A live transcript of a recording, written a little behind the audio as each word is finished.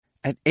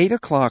At 8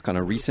 o'clock on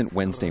a recent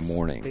Wednesday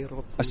morning,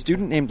 a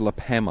student named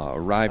Lukhanyo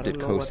arrived at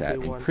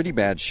COSAT in pretty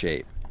bad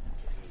shape.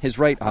 His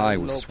right eye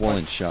was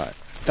swollen shut.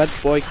 That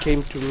boy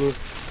came to me.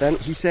 Then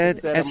he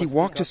said as he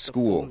walked to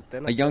school,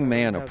 a young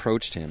man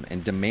approached him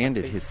and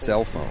demanded his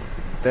cell phone.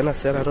 Then I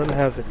said, I don't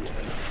have it.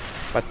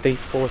 But they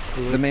forced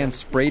me. The man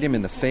sprayed him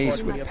in the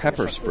face with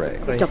pepper spray.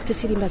 Doctor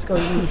said he must go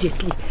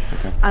immediately.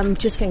 I'm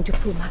just going to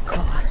pull my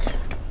card.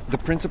 The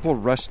principal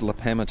rushed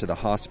Lukhanyo to the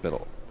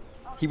hospital.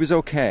 He was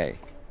okay,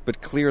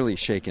 but clearly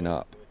shaken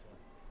up.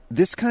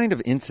 This kind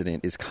of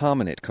incident is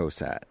common at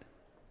COSAT.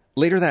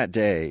 Later that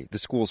day, the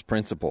school's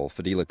principal,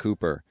 Fadila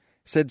Cooper,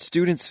 said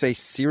students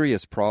face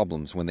serious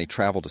problems when they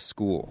travel to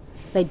school.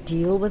 They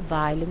deal with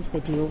violence, they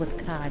deal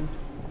with crime,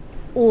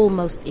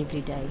 almost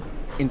every day.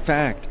 In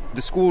fact,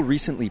 the school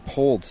recently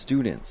polled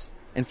students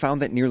and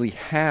found that nearly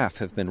half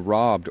have been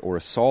robbed or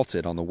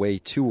assaulted on the way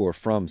to or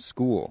from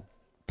school.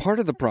 Part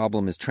of the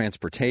problem is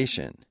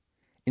transportation.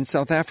 In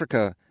South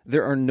Africa,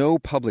 there are no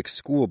public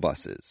school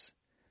buses.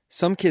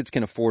 Some kids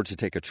can afford to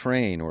take a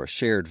train or a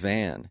shared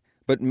van,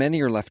 but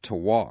many are left to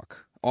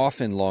walk,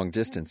 often long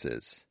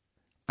distances.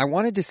 I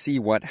wanted to see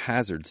what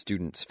hazards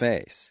students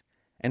face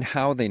and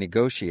how they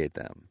negotiate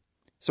them.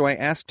 So I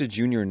asked a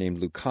junior named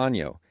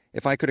Lukhanyo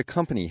if I could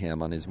accompany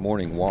him on his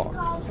morning walk.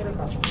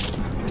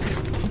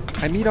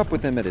 I meet up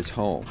with him at his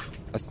home,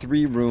 a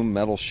 3-room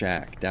metal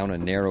shack down a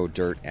narrow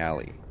dirt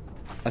alley.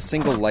 A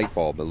single light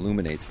bulb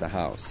illuminates the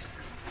house.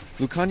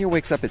 Lukhanyo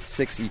wakes up at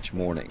 6 each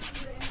morning.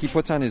 He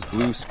puts on his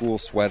blue school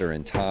sweater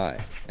and tie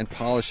and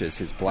polishes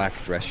his black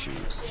dress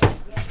shoes.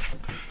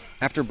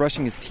 After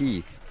brushing his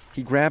teeth,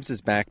 he grabs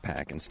his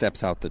backpack and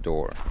steps out the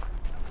door.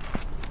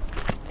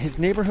 His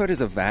neighborhood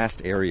is a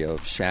vast area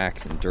of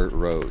shacks and dirt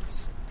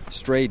roads.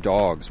 Stray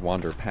dogs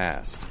wander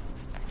past.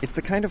 It's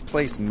the kind of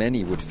place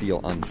many would feel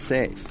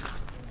unsafe.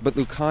 But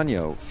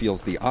Lukhanyo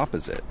feels the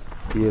opposite.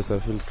 Yes, I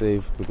feel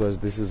safe because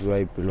this is where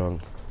I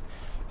belong.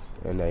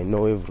 And I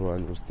know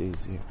everyone who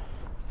stays here.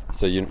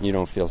 So you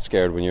don't feel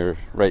scared when you're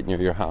right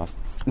near your house?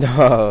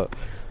 No,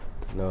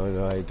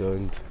 I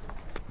don't.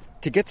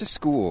 To get to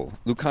school,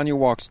 Lukhanyo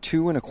walks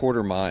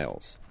 2.25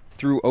 miles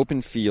through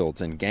open fields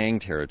and gang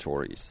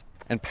territories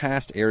and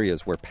past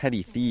areas where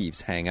petty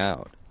thieves hang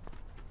out.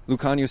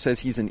 Lukhanyo says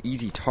he's an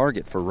easy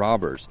target for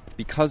robbers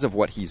because of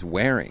what he's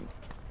wearing,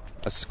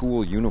 a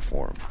school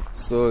uniform.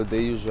 So they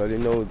usually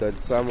know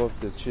that some of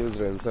the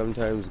children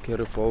sometimes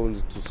carry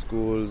phones to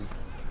schools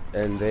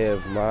and they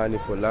have money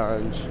for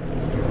lunch.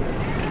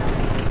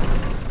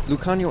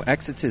 Lukhanyo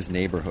exits his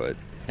neighborhood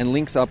and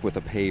links up with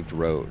a paved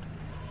road.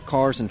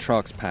 Cars and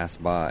trucks pass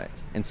by,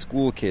 and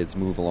school kids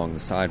move along the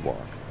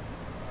sidewalk.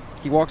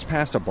 He walks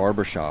past a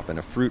barber shop and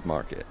a fruit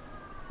market.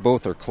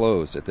 Both are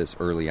closed at this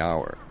early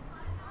hour.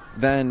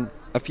 Then,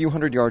 a few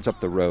hundred yards up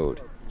the road,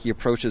 he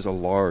approaches a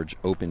large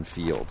open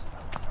field.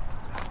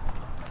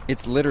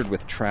 It's littered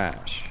with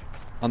trash.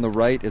 On the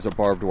right is a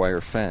barbed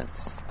wire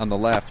fence. On the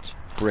left,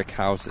 brick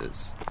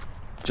houses.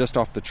 Just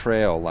off the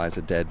trail lies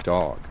a dead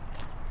dog.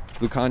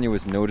 Lukhanyo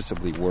is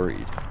noticeably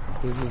worried.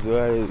 This is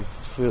where I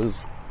feel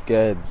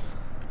scared.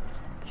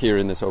 Here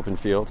in this open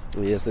field?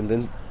 Yes, and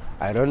then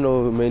I don't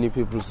know many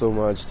people so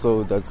much,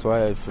 so that's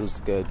why I feel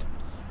scared.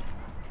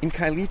 In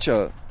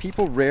Khayelitsha,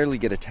 people rarely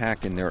get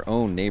attacked in their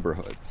own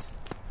neighborhoods.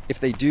 If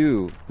they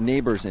do,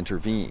 neighbors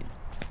intervene.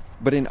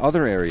 But in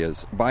other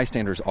areas,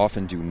 bystanders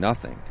often do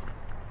nothing.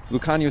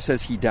 Lukhanyo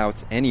says he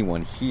doubts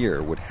anyone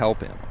here would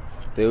help him.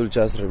 They will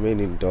just remain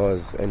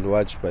indoors and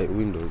watch by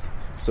windows,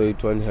 so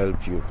it won't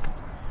help you.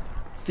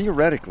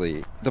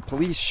 Theoretically, the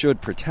police should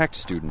protect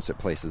students at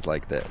places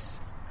like this.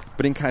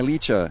 But in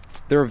Khayelitsha,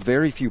 there are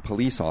very few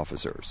police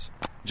officers,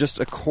 just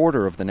a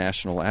quarter of the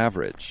national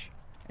average.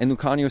 And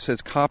Lukhanyo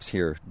says cops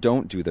here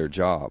don't do their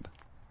job.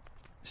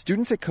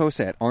 Students at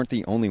COSAT aren't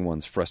the only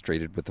ones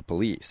frustrated with the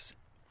police.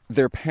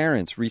 Their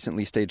parents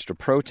recently staged a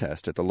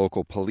protest at the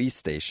local police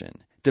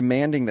station,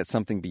 demanding that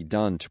something be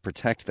done to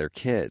protect their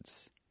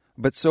kids.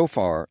 But so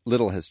far,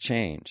 little has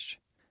changed.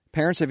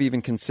 Parents have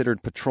even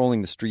considered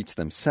patrolling the streets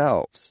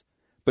themselves.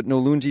 But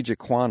Nolunji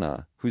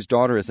Jikwana, whose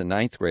daughter is a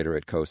 9th grader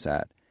at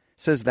COSAT,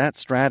 says that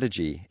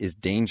strategy is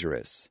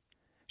dangerous.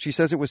 She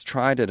says it was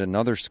tried at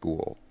another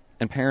school,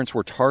 and parents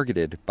were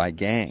targeted by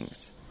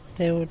gangs.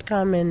 They would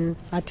come and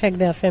attack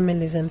their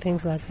families and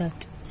things like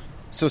that.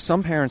 So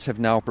some parents have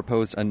now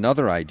proposed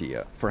another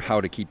idea for how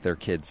to keep their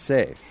kids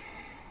safe.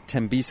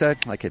 Tembisa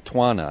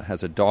Leketwana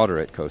has a daughter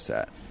at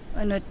COSAT.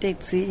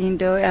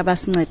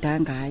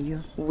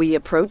 We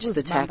approached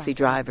the taxi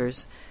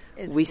drivers.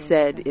 We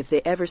said if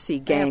they ever see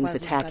gangs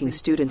attacking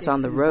students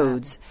on the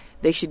roads,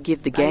 they should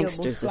give the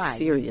gangsters a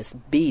serious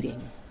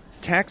beating.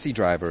 Taxi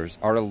drivers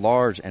are a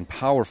large and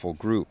powerful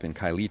group in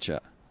Khayelitsha.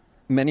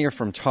 Many are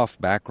from tough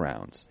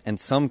backgrounds, and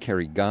some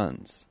carry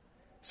guns.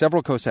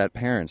 Several COSAT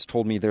parents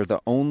told me they're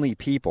the only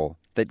people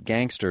that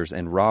gangsters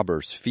and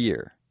robbers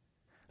fear.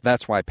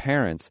 That's why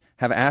parents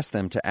have asked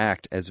them to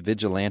act as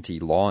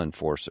vigilante law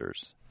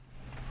enforcers.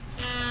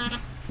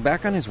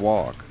 Back on his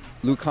walk,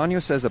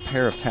 Lukhanyo says a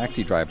pair of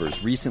taxi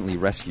drivers recently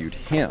rescued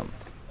him.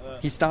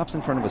 He stops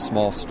in front of a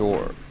small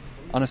store.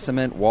 On a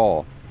cement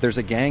wall, there's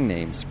a gang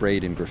name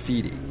sprayed in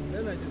graffiti.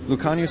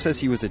 Lukhanyo says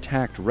he was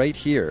attacked right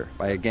here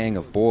by a gang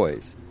of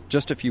boys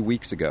just a few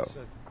weeks ago.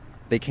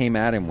 They came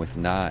at him with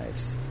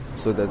knives.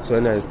 So that's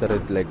when I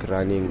started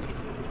running.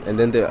 And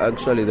then there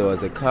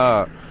was a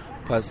car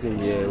passing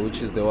here,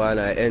 which is the one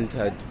I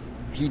entered.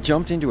 He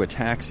jumped into a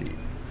taxi.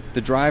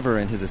 The driver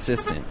and his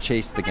assistant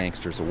chased the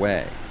gangsters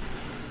away.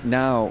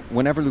 Now,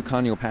 whenever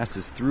Lukhanyo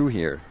passes through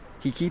here,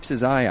 he keeps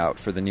his eye out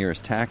for the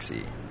nearest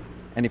taxi.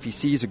 And if he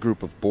sees a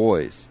group of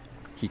boys,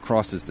 he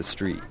crosses the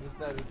street.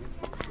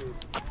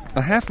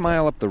 A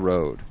half-mile up the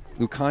road,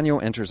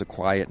 Lukhanyo enters a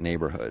quiet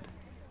neighborhood.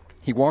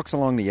 He walks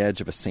along the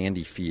edge of a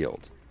sandy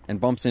field and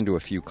bumps into a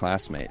few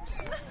classmates.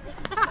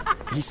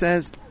 He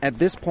says at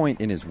this point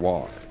in his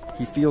walk,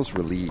 he feels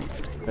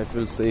relieved. I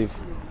feel safe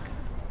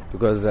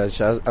because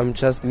I'm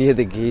just near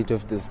the gate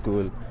of the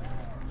school,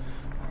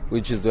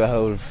 which is where I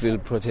will feel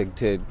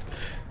protected.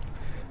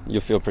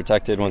 You'll feel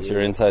protected once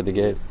you're inside the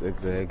gate? Yes,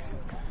 exactly.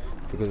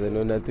 Because I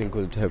know nothing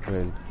could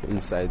happen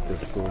inside the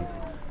school.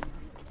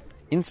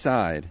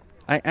 Inside,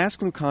 I ask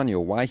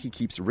Lukhanyo why he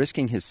keeps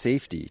risking his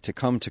safety to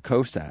come to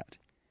COSAT.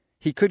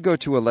 He could go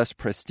to a less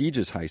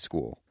prestigious high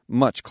school,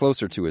 much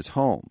closer to his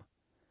home.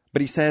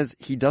 But he says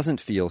he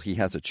doesn't feel he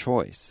has a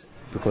choice.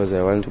 Because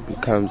I want to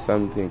become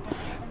something,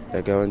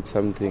 I want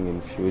something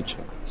in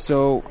future.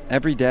 So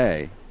every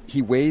day,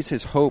 he weighs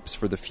his hopes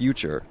for the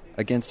future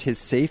against his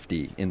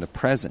safety in the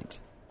present.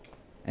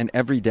 And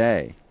every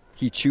day,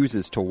 he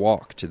chooses to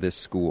walk to this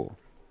school.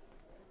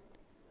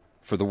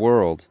 For The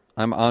World,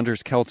 I'm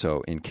Anders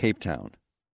Kelto in Cape Town.